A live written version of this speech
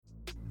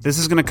This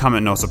is going to come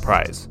at no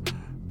surprise,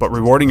 but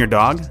rewarding your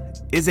dog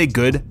is a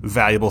good,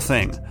 valuable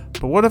thing.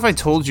 But what if I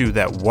told you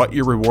that what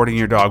you're rewarding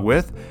your dog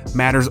with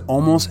matters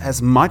almost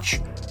as much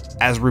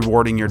as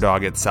rewarding your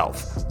dog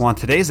itself? Well, on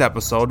today's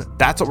episode,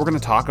 that's what we're going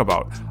to talk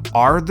about.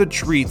 Are the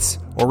treats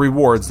or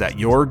rewards that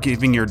you're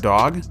giving your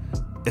dog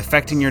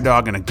affecting your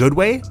dog in a good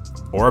way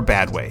or a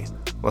bad way?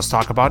 Let's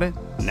talk about it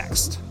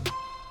next.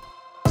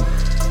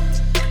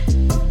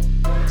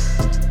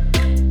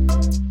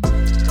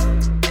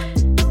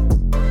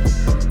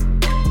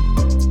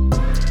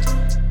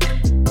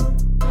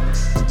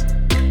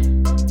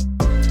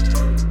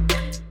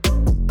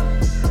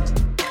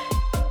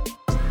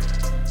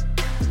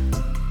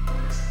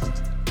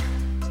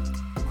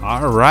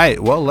 All right,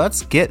 well,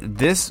 let's get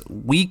this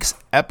week's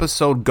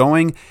episode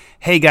going.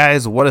 Hey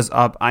guys, what is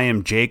up? I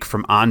am Jake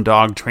from On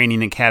Dog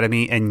Training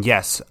Academy, and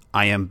yes,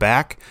 I am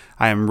back.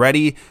 I am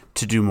ready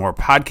to do more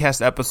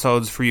podcast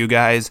episodes for you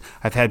guys.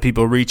 I've had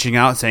people reaching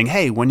out saying,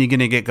 hey, when are you going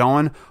to get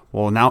going?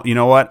 Well, now, you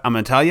know what? I'm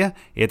going to tell you,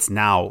 it's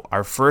now.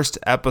 Our first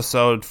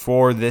episode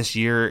for this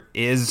year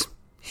is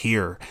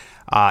here.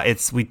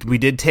 We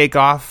did take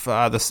off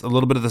a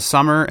little bit of the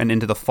summer and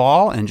into the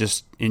fall and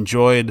just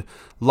enjoyed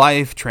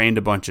life, trained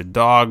a bunch of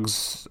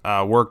dogs,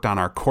 worked on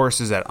our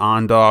courses at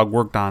On Dog,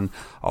 worked on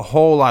a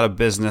whole lot of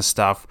business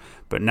stuff.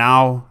 But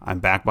now I'm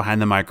back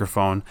behind the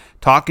microphone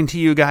talking to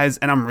you guys,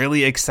 and I'm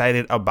really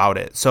excited about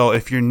it. So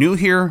if you're new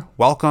here,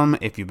 welcome.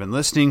 If you've been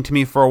listening to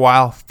me for a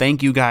while,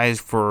 thank you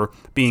guys for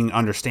being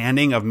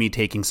understanding of me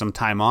taking some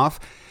time off.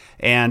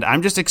 And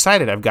I'm just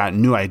excited. I've got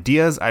new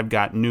ideas. I've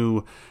got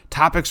new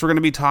topics we're going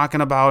to be talking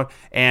about.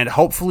 And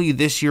hopefully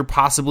this year,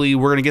 possibly,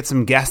 we're going to get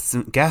some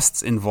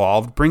guests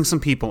involved, bring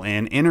some people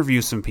in,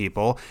 interview some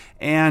people,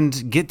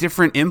 and get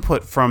different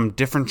input from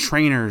different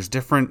trainers,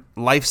 different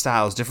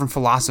lifestyles, different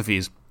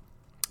philosophies,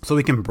 so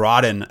we can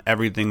broaden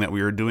everything that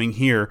we are doing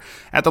here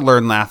at the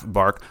Learn, Laugh,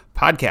 Bark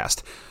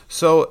podcast.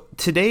 So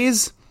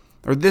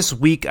this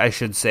week, I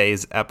should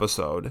say's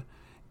episode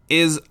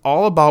is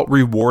all about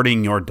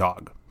rewarding your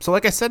dog. So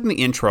like I said in the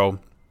intro,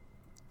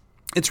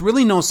 it's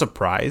really no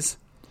surprise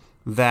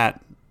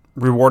that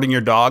rewarding your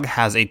dog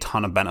has a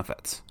ton of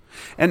benefits.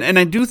 And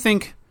I do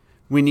think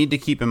we need to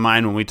keep in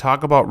mind when we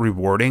talk about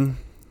rewarding,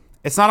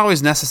 it's not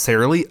always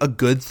necessarily a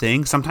good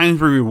thing.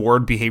 Sometimes we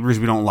reward behaviors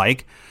we don't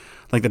like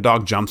the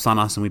dog jumps on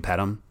us and we pet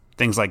him,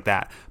 things like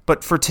that.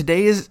 But for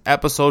today's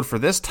episode, for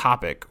this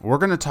topic, we're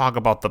going to talk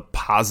about the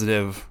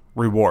positive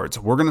rewards.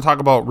 We're going to talk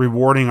about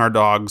rewarding our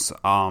dogs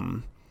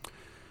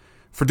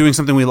for doing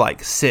something we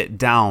like, sit,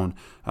 down,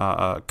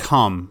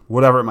 come,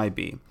 whatever it might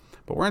be.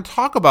 But we're going to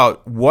talk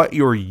about what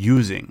you're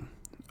using.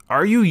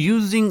 Are you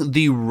using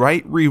the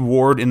right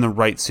reward in the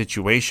right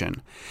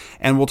situation?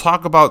 And we'll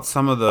talk about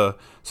some of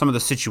the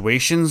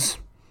situations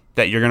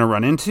that you're going to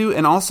run into,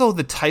 and also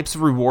the types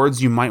of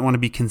rewards you might want to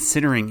be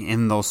considering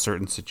in those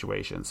certain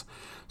situations.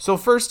 So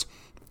first,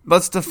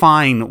 let's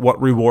define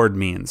what reward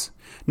means.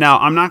 Now,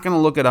 I'm not going to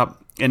look it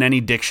up in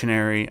any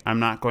dictionary. I'm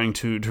not going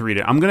to read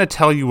it. I'm going to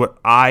tell you what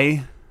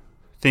I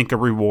think a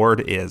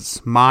reward is.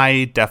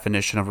 My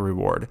definition of a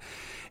reward.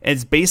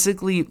 It's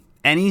basically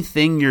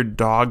anything your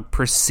dog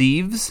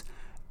perceives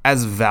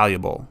as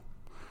valuable.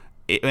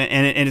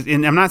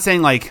 And I'm not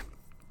saying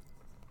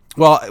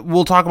well,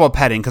 we'll talk about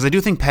petting, because I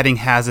do think petting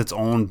has its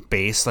own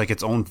base,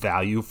 its own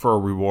value for a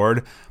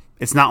reward.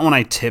 It's not one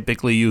I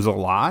typically use a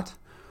lot,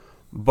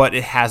 but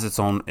it has its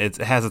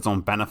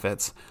own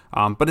benefits.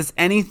 But it's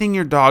anything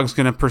your dog's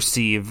going to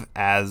perceive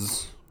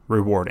as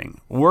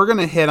rewarding. We're going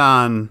to hit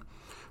on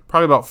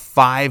probably about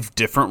 5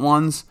 different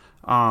ones,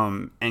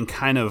 and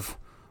kind of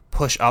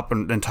push up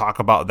and talk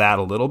about that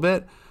a little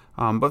bit.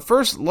 But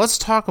first, let's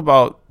talk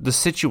about the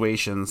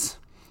situations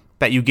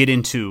that you get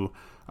into,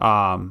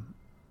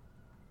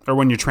 or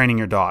when you're training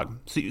your dog.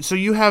 So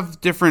you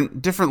have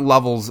different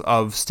levels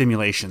of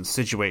stimulation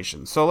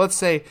situations. So let's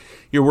say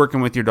you're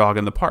working with your dog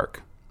in the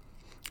park,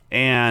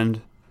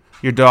 and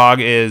your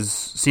dog is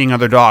seeing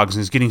other dogs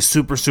and is getting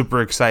super,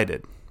 super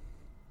excited.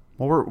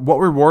 Well, what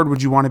reward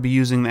would you want to be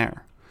using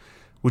there?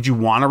 Would you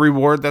want a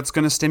reward that's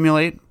going to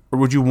stimulate, or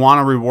would you want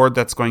a reward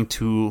that's going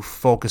to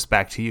focus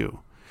back to you?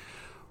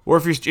 Or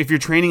if you're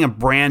training a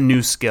brand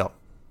new skill,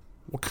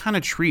 what kind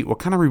of treat, what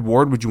kind of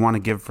reward would you want to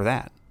give for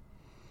that?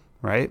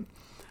 Right?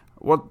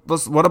 What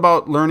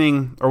about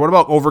learning, or what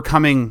about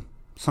overcoming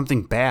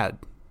something bad,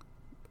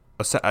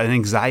 an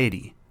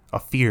anxiety, a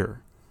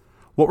fear?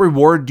 What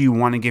reward do you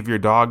want to give your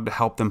dog to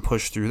help them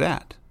push through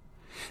that?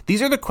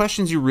 These are the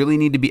questions you really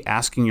need to be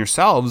asking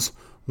yourselves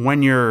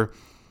when you're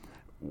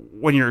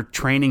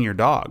training your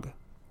dog.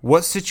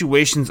 What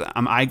situations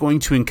am I going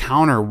to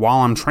encounter while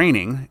I'm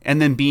training,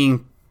 and then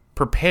being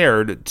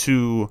prepared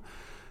to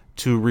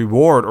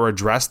reward or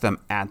address them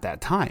at that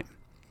time?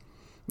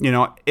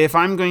 If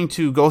I'm going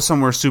to go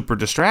somewhere super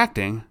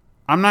distracting,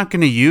 I'm not going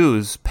to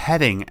use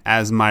petting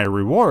as my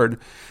reward,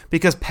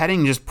 because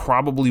petting just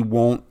probably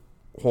won't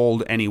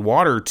hold any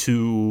water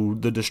to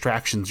the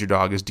distractions your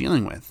dog is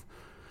dealing with.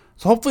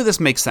 So hopefully this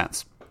makes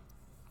sense.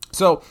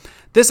 So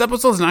this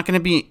episode is not going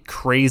to be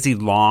crazy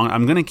long.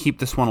 I'm going to keep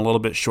this one a little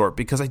bit short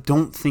because I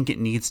don't think it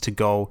needs to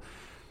go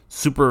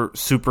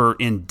super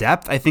in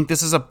depth. I think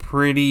this is a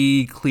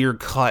pretty clear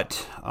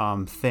cut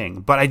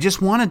thing. But I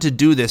just wanted to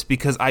do this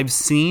because I've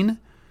seen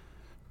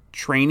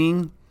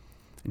training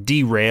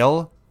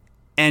derail,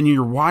 and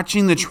you're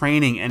watching the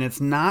training, and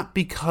it's not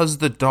because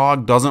the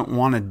dog doesn't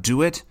want to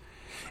do it.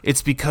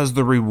 It's because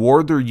the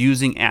reward they're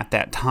using at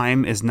that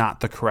time is not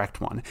the correct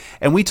one.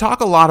 And we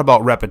talk a lot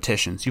about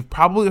repetitions. You've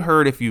probably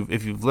heard, if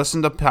you've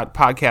listened to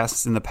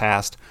podcasts in the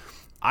past,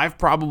 I've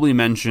probably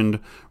mentioned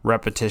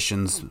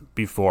repetitions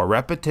before.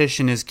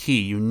 Repetition is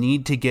key. You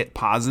need to get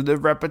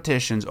positive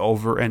repetitions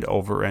over and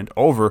over and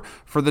over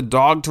for the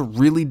dog to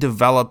really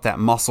develop that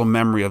muscle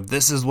memory of,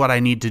 this is what I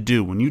need to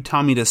do. When you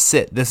tell me to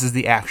sit, this is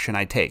the action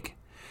I take.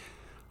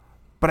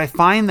 But I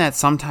find that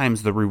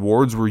sometimes the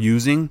rewards we're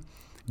using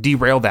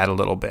derail that a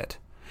little bit.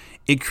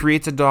 It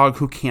creates a dog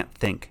who can't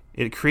think.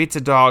 It creates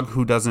a dog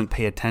who doesn't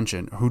pay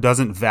attention, who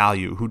doesn't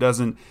value, who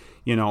doesn't,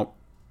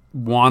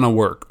 want to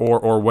work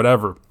or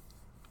whatever.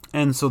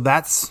 And so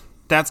that's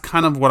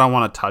kind of what I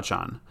want to touch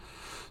on.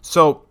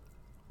 So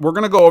we're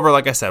going to go over,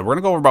 like I said, we're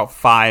going to go over about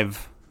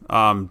 5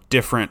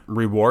 different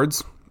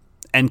rewards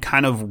and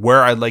kind of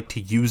where I'd like to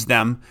use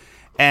them.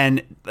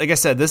 And like I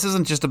said, this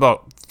isn't just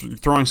about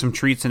throwing some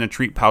treats in a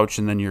treat pouch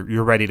and then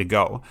you're ready to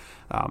go.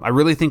 I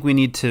really think we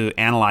need to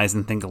analyze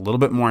and think a little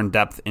bit more in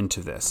depth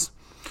into this.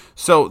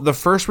 So the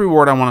first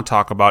reward I want to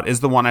talk about is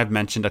the one I've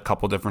mentioned a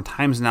couple different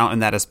times now,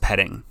 and that is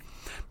petting.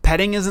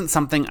 Petting isn't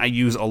something I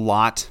use a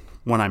lot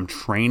when I'm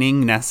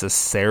training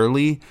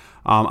necessarily,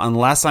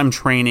 unless I'm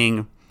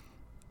training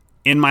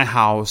in my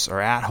house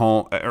or at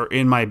home or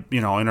in my,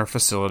 in our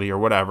facility or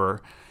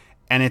whatever,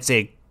 and it's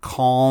a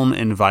calm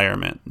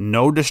environment,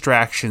 no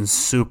distractions,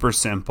 super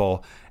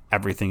simple,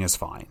 everything is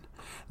fine.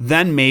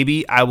 Then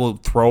maybe I will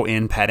throw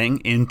in petting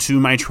into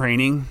my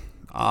training.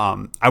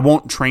 I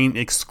won't train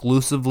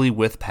exclusively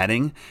with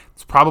petting.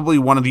 It's probably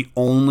one of the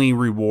only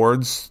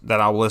rewards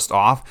that I'll list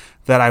off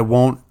that I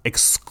won't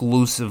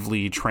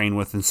exclusively train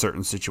with in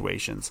certain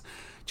situations.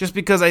 Just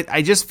because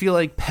I just feel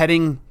like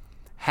petting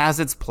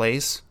has its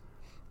place,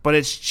 but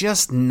it's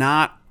just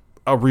not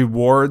a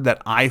reward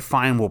that I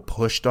find will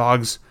push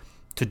dogs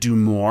to do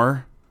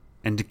more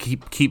and to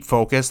keep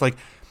focused. Like,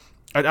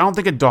 I don't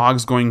think a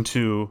dog's going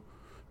to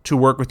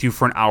work with you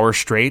for an hour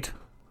straight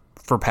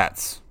for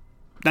pets.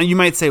 Now, you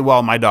might say,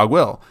 well, my dog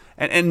will.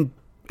 And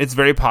it's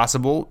very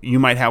possible you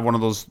might have one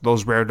of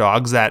those rare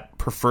dogs that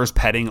prefers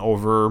petting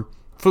over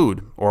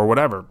food or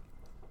whatever.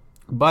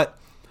 But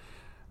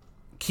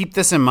keep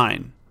this in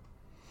mind.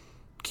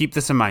 Keep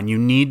this in mind. You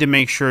need to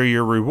make sure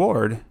your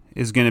reward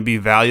is going to be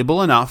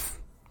valuable enough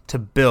to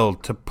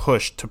build, to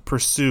push, to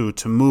pursue,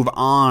 to move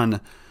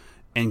on,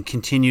 and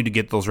continue to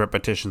get those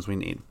repetitions we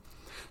need.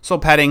 So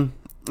petting,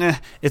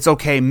 it's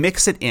okay.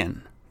 Mix it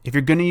in. If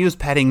you're going to use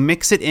petting,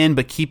 mix it in,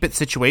 but keep it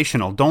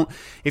situational.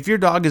 If your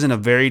dog is in a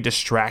very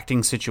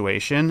distracting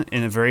situation,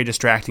 in a very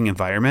distracting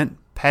environment,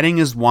 petting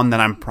is one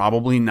that I'm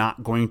probably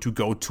not going to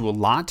go to a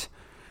lot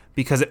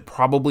because it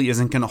probably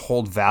isn't going to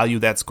hold value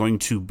that's going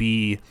to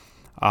be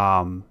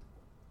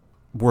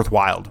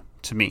worthwhile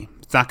to me.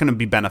 It's not going to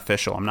be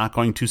beneficial. I'm not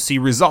going to see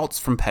results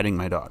from petting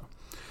my dog.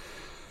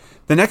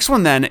 The next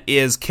one then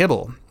is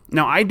kibble.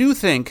 Now, I do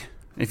think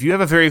if you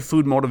have a very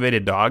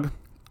food-motivated dog,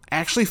 I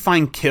actually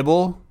find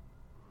kibble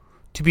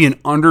to be an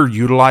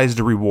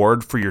underutilized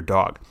reward for your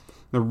dog.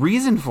 The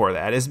reason for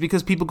that is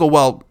because people go,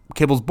 well,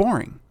 kibble's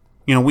boring.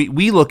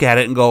 We look at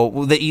it and go,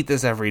 well, they eat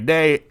this every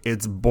day.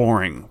 It's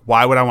boring.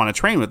 Why would I want to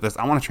train with this?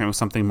 I want to train with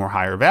something more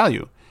higher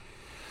value.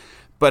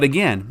 But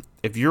again,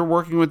 if you're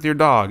working with your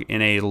dog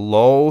in a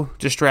low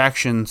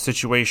distraction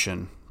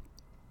situation,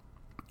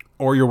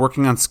 or you're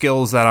working on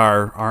skills that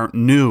aren't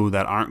new,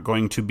 that aren't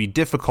going to be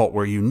difficult,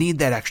 where you need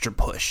that extra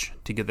push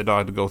to get the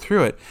dog to go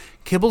through it,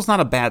 kibble's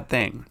not a bad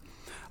thing.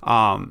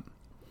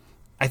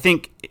 I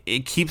think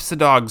it keeps the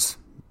dog's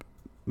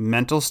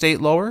mental state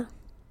lower.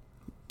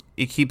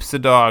 It keeps the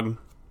dog,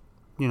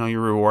 you're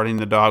rewarding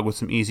the dog with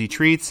some easy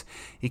treats.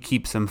 It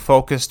keeps them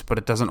focused, but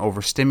it doesn't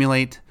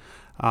overstimulate.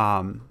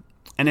 And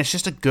it's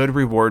just a good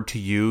reward to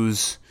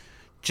use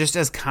just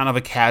as kind of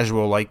a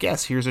casual, like,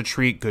 yes, here's a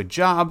treat, good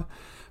job.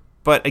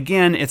 But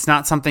again, it's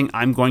not something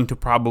I'm going to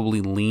probably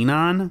lean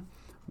on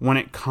when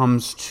it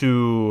comes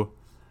to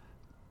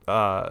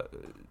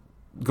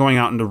going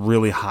out into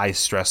really high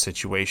stress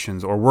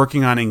situations or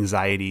working on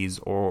anxieties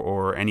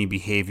or any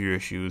behavior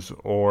issues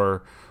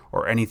or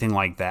anything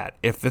like that.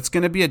 If it's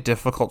going to be a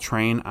difficult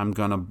train, I'm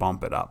going to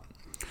bump it up.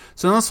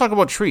 So now let's talk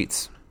about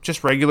treats,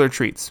 just regular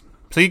treats.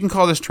 So you can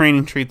call this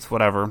training treats,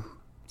 whatever,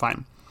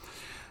 fine.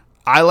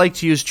 I like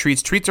to use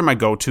treats. Treats are my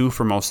go-to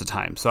for most of the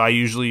time. So I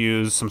usually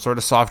use some sort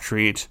of soft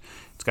treat.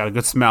 It's got a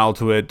good smell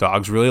to it.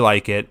 Dogs really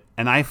like it.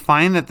 And I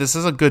find that this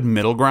is a good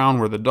middle ground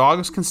where the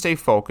dogs can stay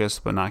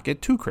focused but not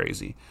get too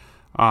crazy.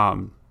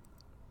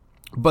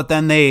 But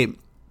then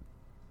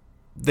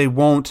they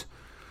won't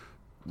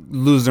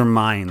lose their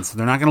minds.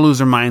 They're not going to lose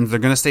their minds. They're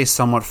going to stay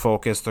somewhat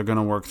focused. They're going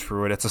to work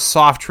through it. It's a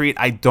soft treat.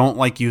 I don't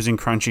like using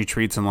crunchy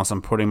treats unless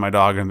I'm putting my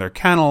dog in their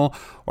kennel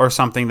or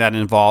something that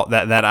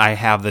I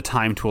have the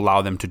time to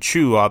allow them to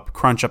chew up,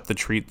 crunch up the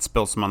treat,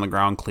 spill some on the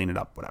ground, clean it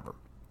up, whatever.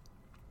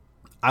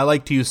 I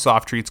like to use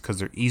soft treats because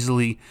they're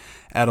easily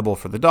edible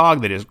for the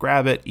dog. They just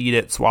grab it, eat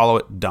it, swallow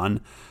it,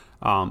 done.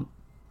 And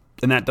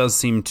that does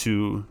seem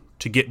to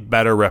get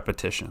better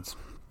repetitions.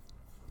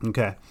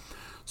 Okay.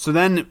 So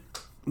then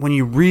when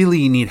you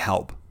really need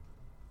help,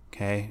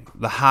 okay,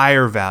 the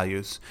higher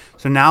values.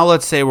 So now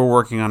let's say we're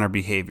working on our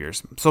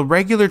behaviors. So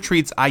regular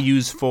treats I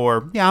use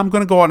for, I'm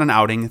going to go on an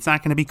outing. It's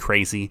not going to be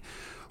crazy.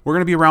 We're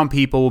going to be around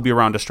people. We'll be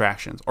around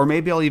distractions. Or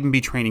maybe I'll even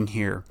be training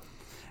here.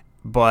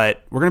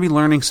 But we're going to be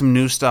learning some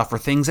new stuff or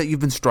things that you've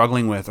been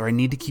struggling with, or I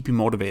need to keep you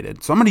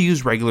motivated. So I'm going to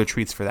use regular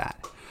treats for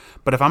that.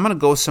 But if I'm going to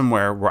go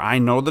somewhere where I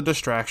know the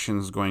distraction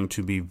is going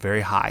to be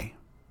very high,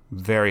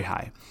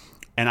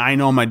 and I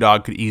know my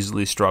dog could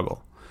easily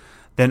struggle,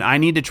 then I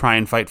need to try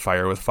and fight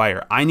fire with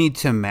fire. I need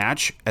to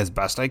match as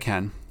best I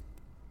can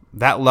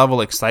that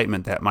level of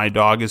excitement that my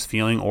dog is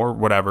feeling or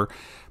whatever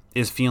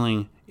is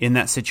feeling in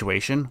that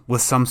situation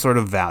with some sort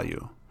of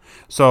value.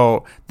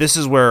 So this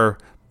is where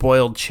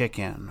boiled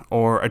chicken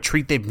or a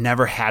treat they've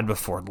never had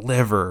before,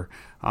 liver,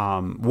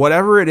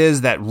 whatever it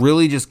is that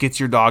really just gets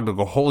your dog to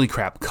go, holy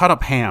crap, cut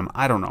up ham,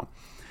 I don't know.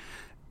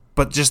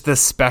 But just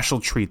this special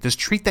treat, this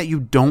treat that you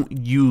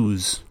don't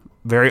use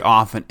very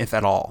often, if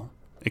at all,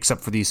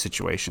 except for these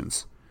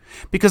situations.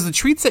 Because the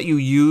treats that you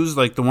use,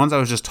 like the ones I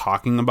was just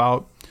talking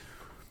about,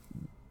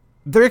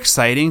 they're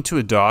exciting to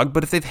a dog,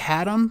 but if they've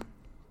had them,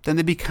 then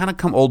they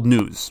become old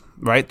news,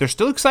 right? They're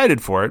still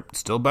excited for it,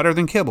 still better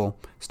than kibble,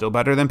 still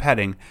better than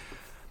petting,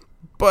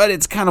 but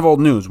it's kind of old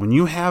news. When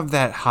you have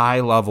that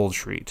high-level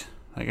treat,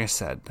 like I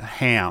said,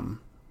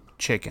 ham,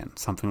 chicken,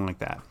 something like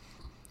that,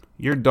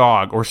 your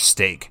dog, or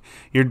steak,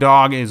 your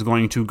dog is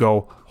going to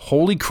go,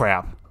 holy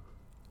crap,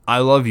 I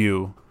love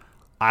you,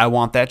 I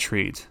want that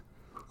treat,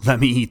 let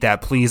me eat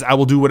that, please. I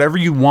will do whatever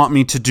you want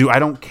me to do. I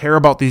don't care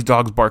about these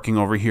dogs barking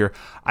over here.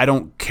 I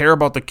don't care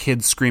about the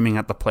kids screaming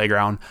at the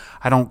playground.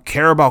 I don't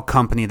care about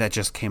company that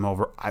just came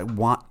over. I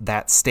want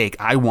that steak.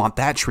 I want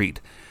that treat.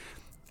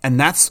 And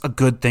that's a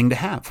good thing to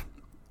have.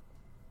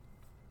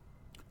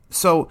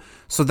 So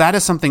that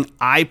is something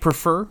I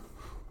prefer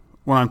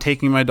when I'm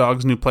taking my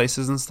dogs new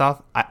places and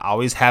stuff. I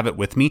always have it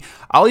with me.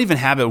 I'll even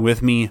have it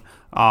with me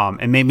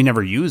and maybe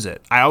never use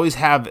it. I always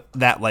have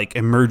that like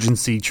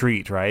emergency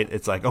treat, right?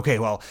 It's like, okay,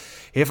 well,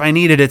 if I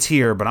need it, it's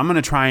here, but I'm going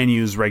to try and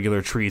use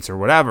regular treats or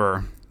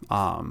whatever,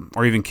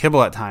 or even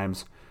kibble at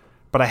times.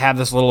 But I have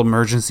this little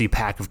emergency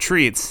pack of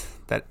treats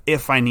that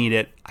if I need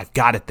it, I've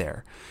got it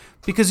there.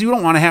 Because you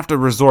don't want to have to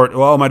resort,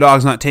 well, my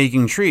dog's not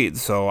taking treats,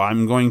 so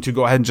I'm going to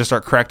go ahead and just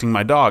start correcting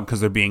my dog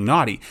because they're being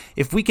naughty.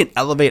 If we can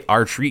elevate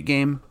our treat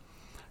game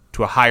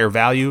to a higher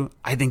value,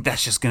 I think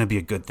that's just going to be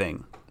a good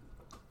thing.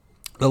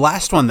 The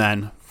last one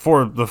then,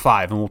 for the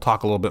 5, and we'll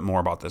talk a little bit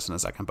more about this in a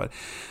second, but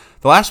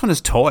the last one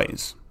is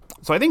toys.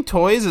 So I think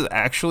toys is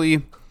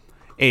actually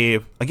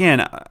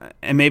again,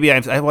 and maybe I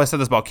said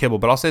this about kibble,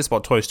 but I'll say this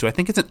about toys too. I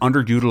think it's an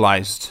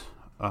underutilized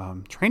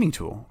training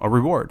tool, a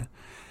reward.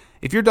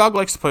 If your dog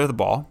likes to play with a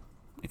ball,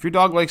 if your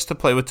dog likes to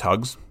play with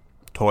tugs,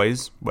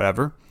 toys,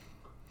 whatever,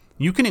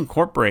 you can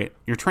incorporate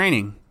your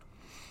training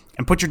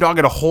and put your dog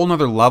at a whole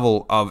nother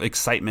level of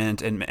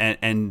excitement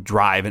and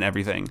drive and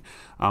everything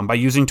by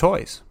using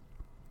toys.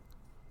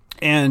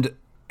 And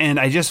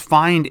I just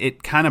find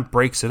it kind of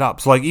breaks it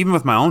up. So like even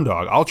with my own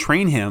dog, I'll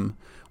train him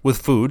with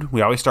food.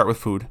 We always start with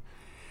food.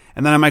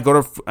 And then I might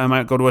go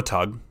to a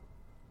tug,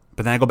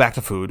 but then I go back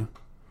to food.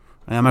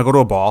 And I might go to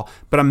a ball,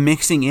 but I'm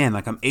mixing in,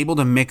 like I'm able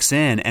to mix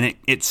in, and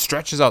it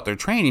stretches out their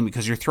training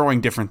because you're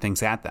throwing different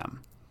things at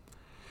them.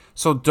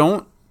 So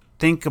don't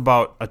think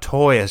about a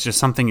toy as just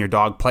something your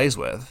dog plays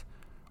with,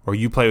 or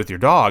you play with your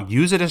dog.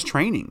 Use it as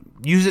training.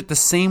 Use it the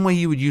same way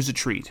you would use a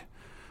treat.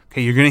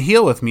 Okay, you're going to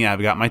heel with me.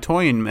 I've got my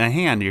toy in my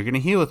hand. You're going to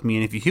heel with me,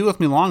 and if you heel with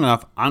me long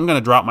enough, I'm going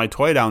to drop my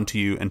toy down to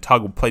you and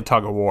play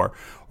tug of war,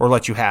 or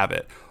let you have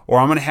it. Or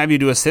I'm going to have you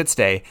do a sit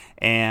stay,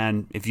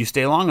 and if you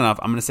stay long enough,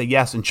 I'm going to say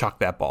yes and chuck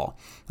that ball.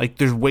 Like,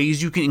 there's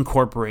ways you can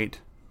incorporate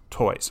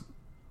toys.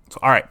 So,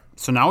 all right.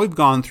 So now we've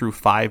gone through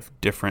 5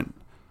 different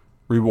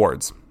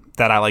rewards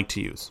that I like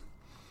to use.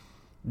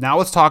 Now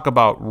let's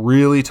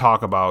really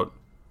talk about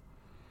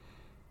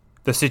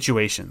the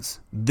situations.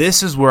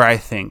 This is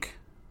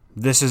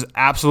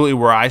absolutely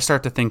where I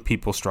start to think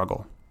people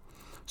struggle.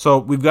 So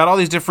we've got all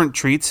these different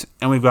treats,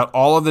 and we've got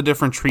all of the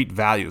different treat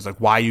values, like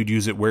why you'd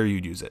use it, where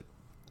you'd use it.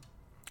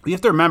 You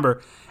have to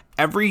remember,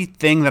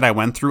 everything that I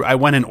went through, I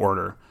went in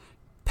order.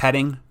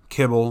 Petting,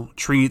 kibble,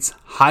 treats,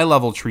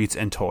 high-level treats,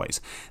 and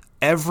toys.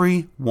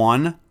 Every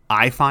one,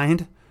 I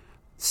find,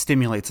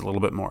 stimulates a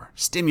little bit more,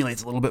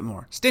 stimulates a little bit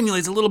more,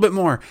 stimulates a little bit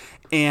more.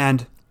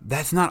 And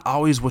that's not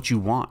always what you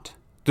want.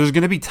 There's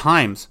going to be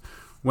times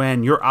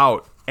when you're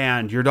out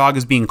and your dog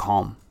is being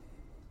calm,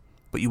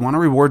 but you want to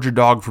reward your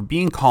dog for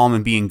being calm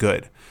and being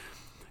good.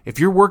 If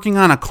you're working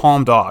on a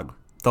calm dog,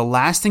 the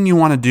last thing you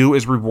want to do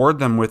is reward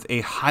them with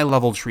a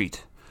high-level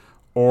treat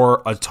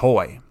or a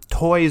toy.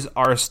 Toys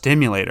are a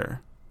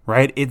stimulator,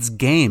 right? It's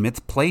game.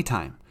 It's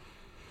playtime.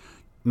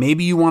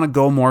 Maybe you want to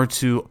go more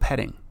to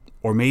petting,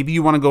 or maybe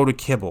you want to go to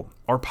kibble,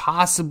 or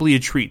possibly a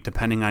treat,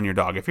 depending on your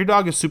dog. If your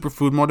dog is super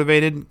food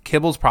motivated,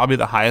 kibble's probably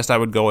the highest I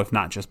would go, if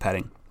not just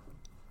petting.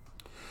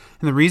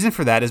 And the reason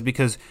for that is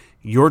because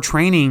you're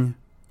training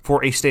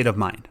for a state of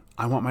mind.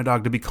 I want my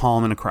dog to be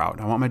calm in a crowd.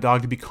 I want my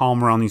dog to be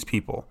calm around these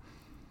people.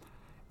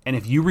 And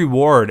if you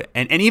reward,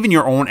 and even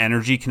your own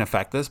energy can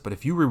affect this, but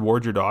if you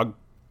reward your dog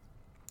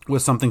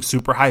with something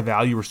super high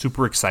value or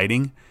super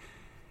exciting,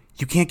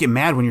 you can't get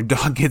mad when your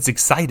dog gets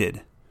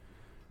excited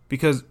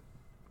because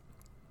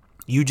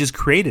you just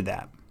created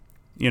that.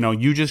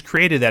 You just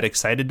created that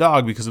excited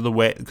dog because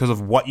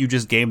of what you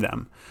just gave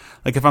them.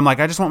 Like if I'm like,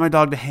 I just want my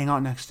dog to hang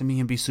out next to me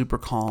and be super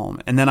calm.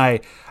 And then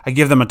I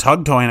give them a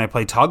tug toy and I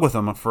play tug with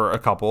them for a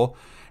couple.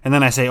 And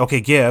then I say,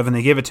 okay, give. And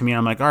they give it to me. And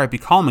I'm like, all right, be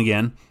calm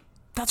again.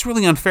 That's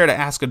really unfair to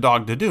ask a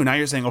dog to do. Now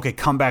you're saying, okay,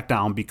 come back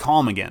down, be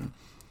calm again.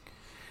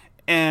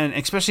 And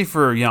especially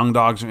for young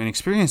dogs or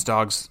inexperienced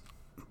dogs,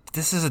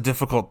 this is a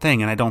difficult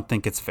thing. And I don't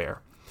think it's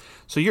fair.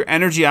 So your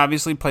energy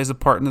obviously plays a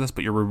part into this,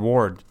 but your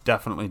reward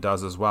definitely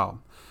does as well.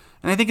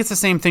 And I think it's the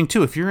same thing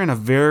too. If you're in a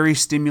very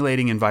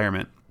stimulating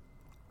environment,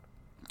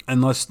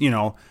 unless,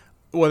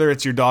 whether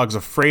it's your dog's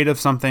afraid of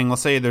something,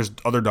 let's say there's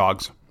other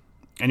dogs,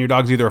 and your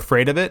dog's either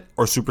afraid of it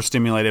or super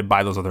stimulated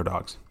by those other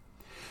dogs.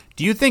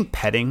 Do you think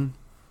petting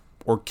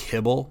or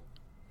kibble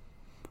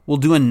will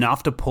do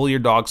enough to pull your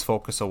dog's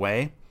focus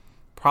away?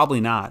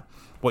 Probably not.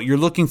 What you're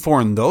looking for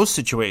in those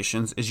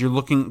situations is you're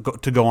looking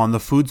to go on the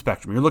food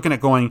spectrum. You're looking at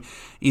going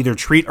either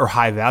treat or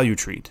high value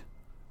treat,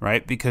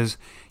 right? Because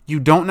you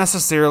don't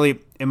necessarily,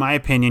 in my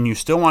opinion, you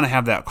still want to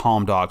have that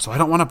calm dog. So I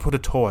don't want to put a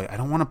toy. I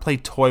don't want to play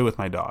toy with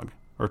my dog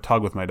or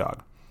tug with my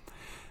dog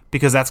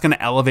because that's going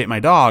to elevate my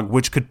dog,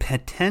 which could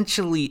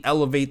potentially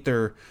elevate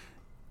their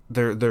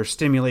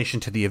stimulation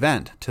to the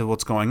event, to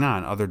what's going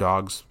on, other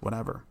dogs,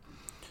 whatever.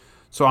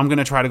 So I'm going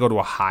to try to go to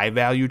a high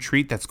value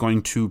treat that's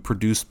going to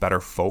produce better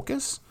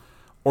focus,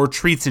 or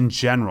treats in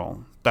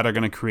general that are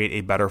going to create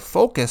a better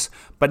focus,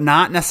 but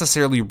not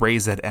necessarily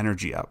raise that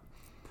energy up.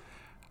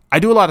 I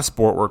do a lot of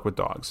sport work with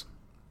dogs,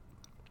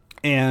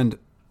 and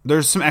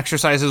there's some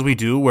exercises we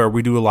do where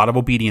we do a lot of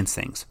obedience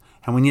things,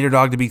 and we need a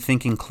dog to be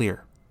thinking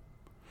clear.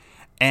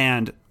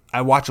 And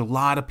I watch a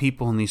lot of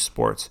people in these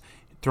sports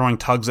throwing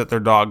tugs at their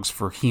dogs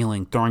for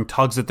healing, throwing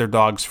tugs at their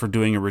dogs for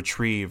doing a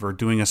retrieve or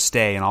doing a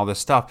stay and all this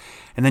stuff.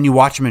 And then you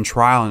watch them in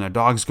trial and their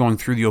dog's going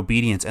through the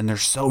obedience and they're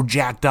so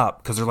jacked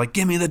up because they're like,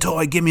 give me the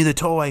toy, give me the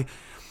toy.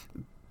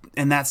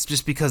 And that's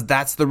just because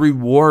that's the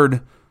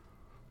reward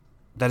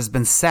that has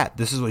been set.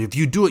 This is what, if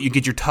you do it, you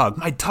get your tug.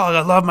 My tug,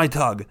 I love my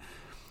tug.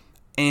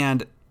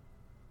 And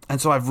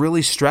so I've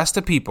really stressed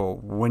to people,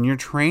 when you're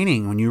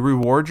training, when you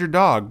reward your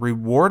dog,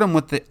 reward them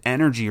with the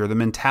energy or the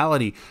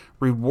mentality.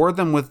 Reward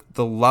them with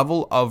the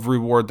level of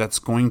reward that's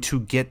going to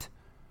get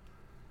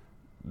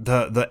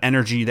the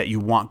energy that you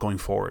want going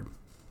forward.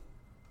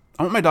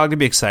 I want my dog to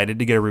be excited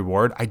to get a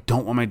reward. I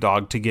don't want my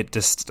dog to get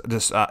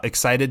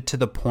excited to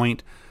the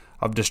point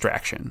of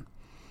distraction,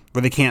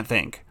 where they can't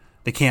think.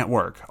 They can't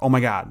work. Oh my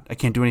God, I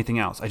can't do anything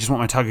else. I just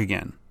want my tug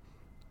again.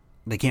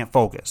 They can't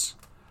focus.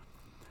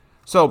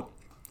 So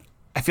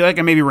I feel like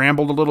I maybe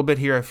rambled a little bit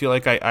here. I feel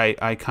like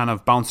I kind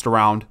of bounced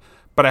around,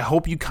 but I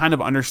hope you kind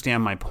of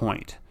understand my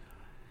point.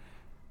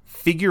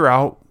 Figure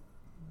out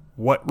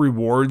what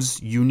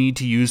rewards you need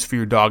to use for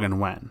your dog and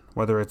when.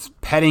 Whether it's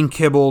petting,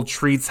 kibble,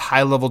 treats,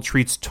 high-level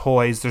treats,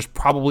 toys, there's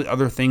probably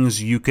other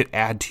things you could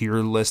add to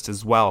your list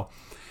as well.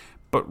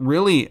 But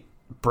really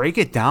break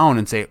it down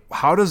and say,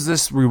 how does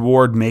this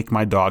reward make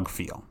my dog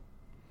feel?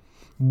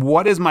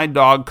 What does my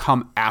dog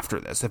come after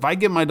this? If I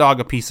give my dog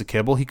a piece of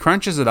kibble, he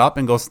crunches it up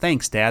and goes,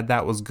 thanks, Dad,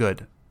 that was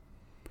good.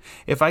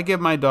 If I give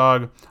my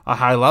dog a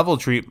high-level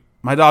treat,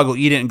 my dog will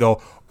eat it and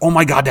go, oh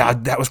my God,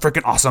 Dad, that was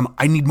freaking awesome.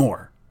 I need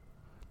more.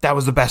 That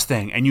was the best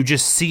thing. And you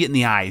just see it in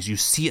the eyes. You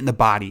see it in the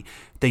body.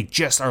 They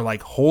just are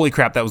like, holy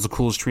crap, that was the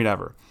coolest treat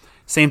ever.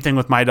 Same thing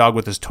with my dog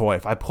with his toy.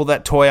 If I pull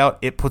that toy out,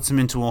 it puts him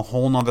into a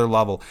whole nother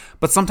level.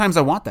 But sometimes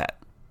I want that.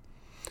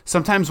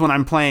 Sometimes when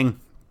I'm playing,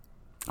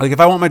 like if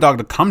I want my dog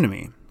to come to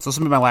me, so this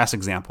will be my last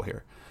example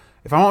here.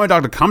 If I want my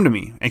dog to come to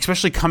me,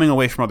 especially coming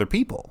away from other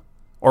people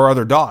or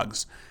other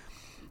dogs,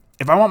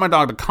 if I want my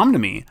dog to come to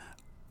me,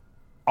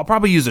 I'll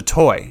probably use a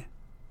toy.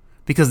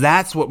 Because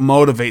that's what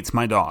motivates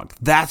my dog.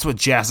 That's what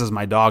jazzes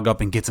my dog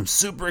up and gets him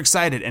super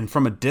excited. And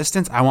from a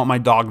distance, I want my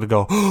dog to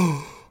go,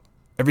 oh,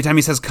 every time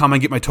he says, come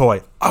and get my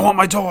toy, I want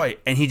my toy.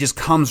 And he just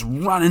comes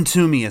running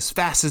to me as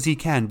fast as he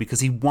can because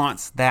he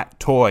wants that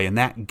toy and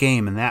that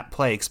game and that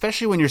play.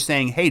 Especially when you're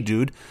saying, hey,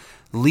 dude,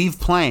 leave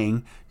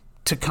playing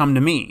to come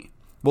to me.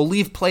 Well,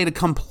 leave play to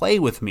come play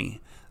with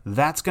me.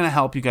 That's going to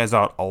help you guys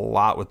out a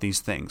lot with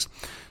these things.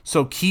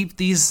 So keep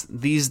these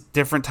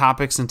different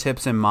topics and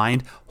tips in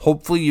mind.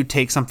 Hopefully you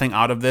take something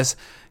out of this.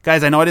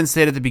 Guys, I know I didn't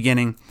say it at the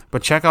beginning,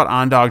 but check out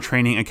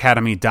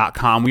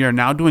ondogtrainingacademy.com. We are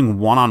now doing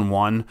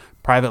one-on-one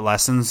private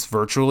lessons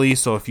virtually.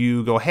 So if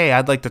you go, hey,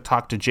 I'd like to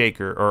talk to Jake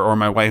or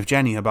my wife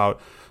Jenny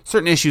about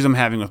certain issues I'm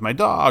having with my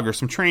dog or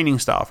some training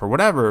stuff or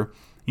whatever,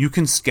 you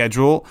can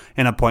schedule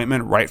an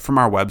appointment right from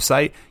our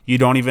website. You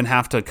don't even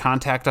have to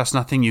contact us,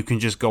 nothing. You can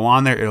just go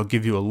on there. It'll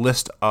give you a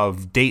list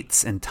of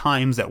dates and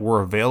times that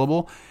we're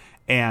available,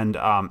 and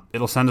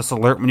it'll send us an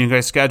alert when you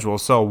guys schedule.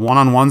 So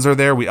one-on-ones are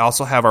there. We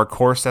also have our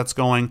course that's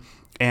going,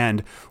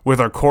 And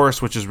with our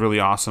course, which is really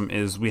awesome,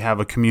 is we have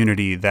a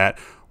community that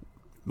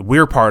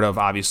we're part of,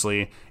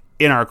 obviously,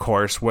 in our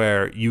course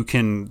where you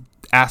can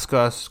ask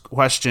us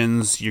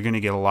questions. You're going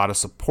to get a lot of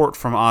support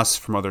from us,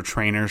 from other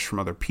trainers, from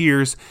other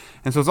peers.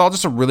 And so it's all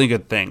just a really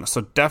good thing.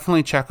 So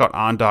definitely check out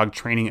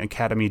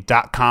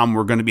OnDogTrainingAcademy.com.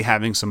 We're going to be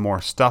having some more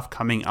stuff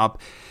coming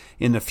up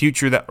in the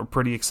future that we're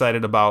pretty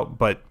excited about.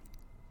 But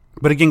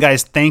again,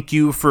 guys, thank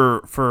you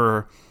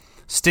for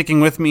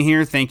sticking with me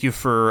here. Thank you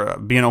for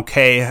being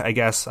okay, I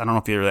guess. I don't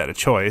know if you ever had a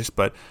choice,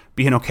 but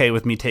being okay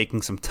with me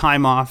taking some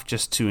time off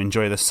just to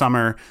enjoy the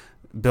summer,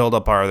 build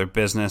up our other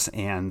business,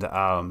 and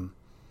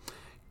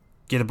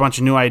get a bunch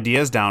of new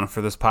ideas down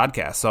for this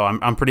podcast. So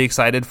I'm pretty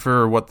excited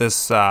for what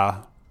this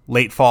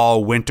late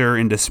fall, winter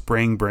into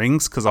spring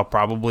brings, because I'll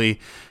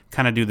probably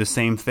kind of do the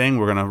same thing.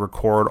 We're going to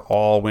record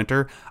all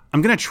winter.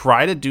 I'm going to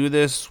try to do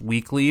this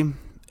weekly.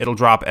 It'll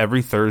drop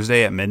every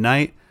Thursday at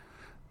midnight.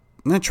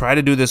 I'm going to try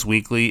to do this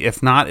weekly.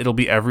 If not, it'll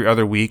be every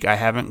other week. I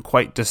haven't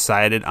quite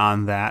decided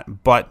on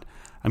that, but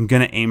I'm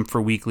going to aim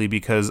for weekly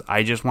because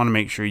I just want to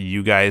make sure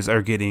you guys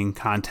are getting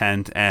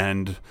content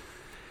and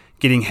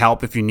getting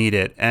help if you need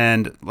it.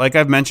 And like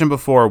I've mentioned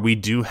before, we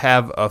do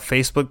have a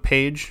Facebook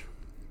page,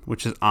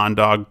 which is On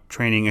Dog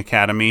Training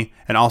Academy,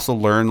 and also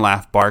Learn,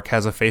 Laugh, Bark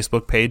has a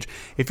Facebook page.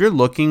 If you're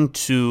looking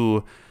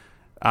to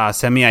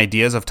send me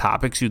ideas of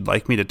topics you'd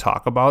like me to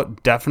talk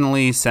about,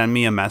 definitely send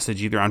me a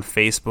message either on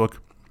Facebook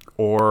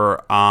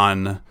or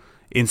on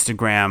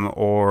Instagram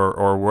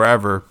or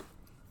wherever.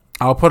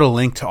 I'll put a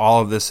link to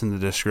all of this in the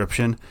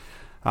description.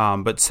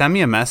 But send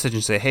me a message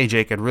and say, hey,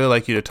 Jake, I'd really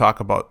like you to talk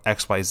about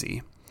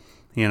XYZ.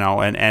 You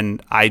know,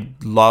 and I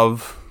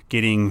love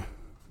getting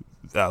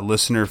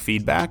listener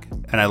feedback,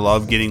 and I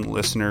love getting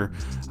listener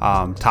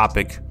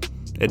topic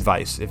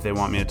advice if they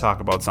want me to talk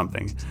about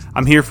something.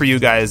 I'm here for you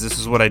guys. This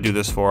is what I do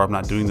this for. I'm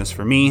not doing this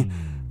for me.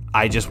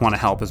 I just want to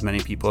help as many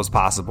people as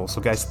possible.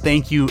 So guys,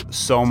 thank you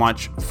so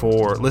much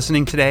for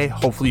listening today.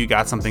 Hopefully you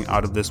got something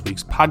out of this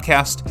week's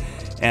podcast.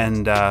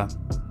 And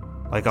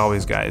like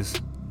always, guys,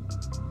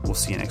 we'll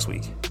see you next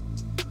week.